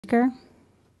Speaker.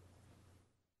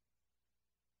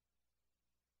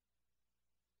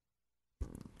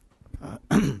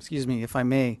 Excuse me, if I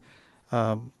may,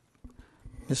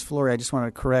 Ms. Flory, I just want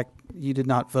to correct, you did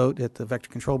not vote at the Vector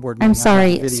Control Board meeting. I'm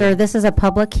sorry, sir, this is a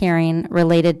public hearing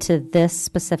related to this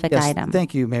specific item.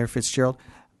 Thank you, Mayor Fitzgerald.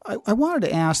 I wanted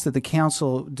to ask that the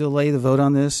council delay the vote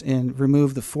on this and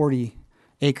remove the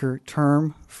 40-acre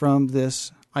term from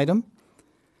this item.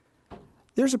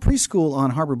 There's a preschool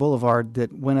on Harbor Boulevard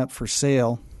that went up for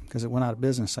sale because it went out of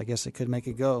business. I guess they could make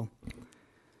it go.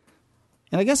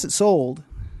 And I guess it sold.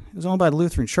 It was owned by the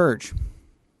Lutheran Church.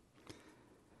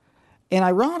 And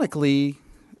ironically,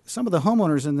 some of the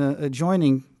homeowners in the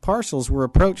adjoining parcels were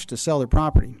approached to sell their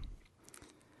property.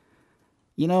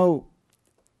 You know,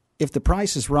 if the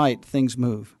price is right, things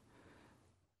move.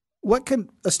 What could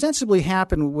ostensibly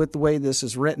happen with the way this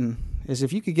is written is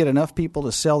if you could get enough people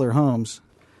to sell their homes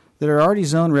that are already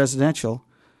zoned residential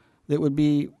that would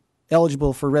be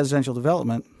eligible for residential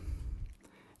development,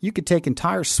 you could take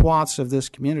entire swaths of this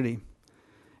community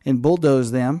and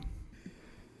bulldoze them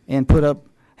and put up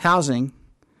housing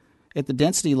at the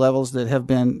density levels that have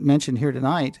been mentioned here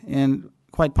tonight, and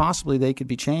quite possibly they could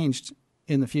be changed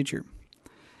in the future.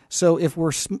 So if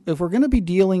we're going to be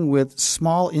dealing with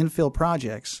small infill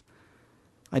projects,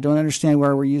 I don't understand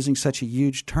why we're using such a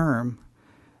huge term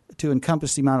to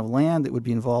encompass the amount of land that would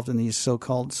be involved in these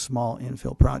so-called small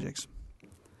infill projects.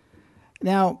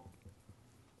 Now,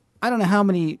 I don't know how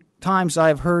many times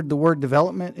I've heard the word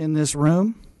development in this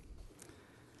room,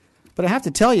 but I have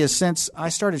to tell you, since I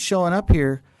started showing up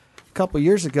here a couple of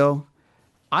years ago,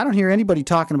 I don't hear anybody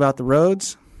talking about the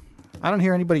roads. I don't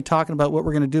hear anybody talking about what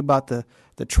we're going to do about the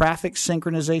traffic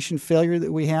synchronization failure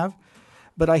that we have.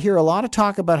 But I hear a lot of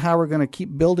talk about how we're going to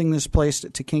keep building this place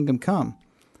to kingdom come.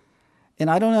 And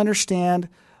I don't understand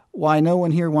why no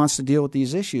one here wants to deal with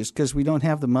these issues, because we don't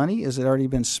have the money. Has it already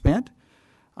been spent?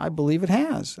 I believe it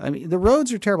has. I mean, the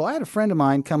roads are terrible. I had a friend of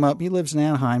mine come up. He lives in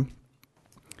Anaheim.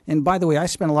 And by the way, I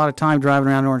spent a lot of time driving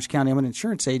around Orange County. I'm an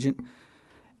insurance agent.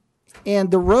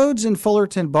 And the roads in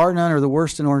Fullerton, bar none, are the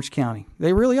worst in Orange County.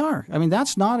 They really are. I mean,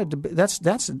 that's not a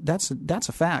that's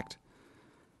a fact.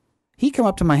 He come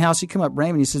up to my house. He come up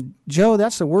Raymond. He says, "Joe,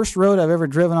 that's the worst road I've ever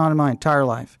driven on in my entire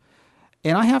life,"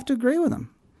 and I have to agree with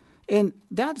him. And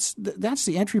that's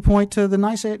the entry point to the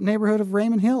nice neighborhood of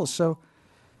Raymond Hills. So,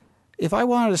 if I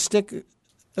wanted to stick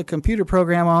a computer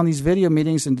program on these video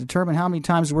meetings and determine how many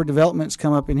times the word development's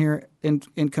come up in here,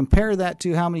 and compare that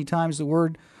to how many times the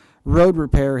word road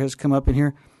repair has come up in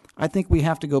here, I think we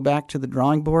have to go back to the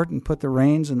drawing board and put the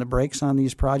reins and the brakes on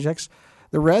these projects.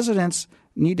 The residents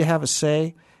need to have a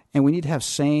say, and we need to have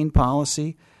sane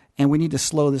policy, and we need to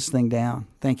slow this thing down.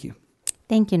 Thank you.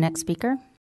 Thank you. Next speaker.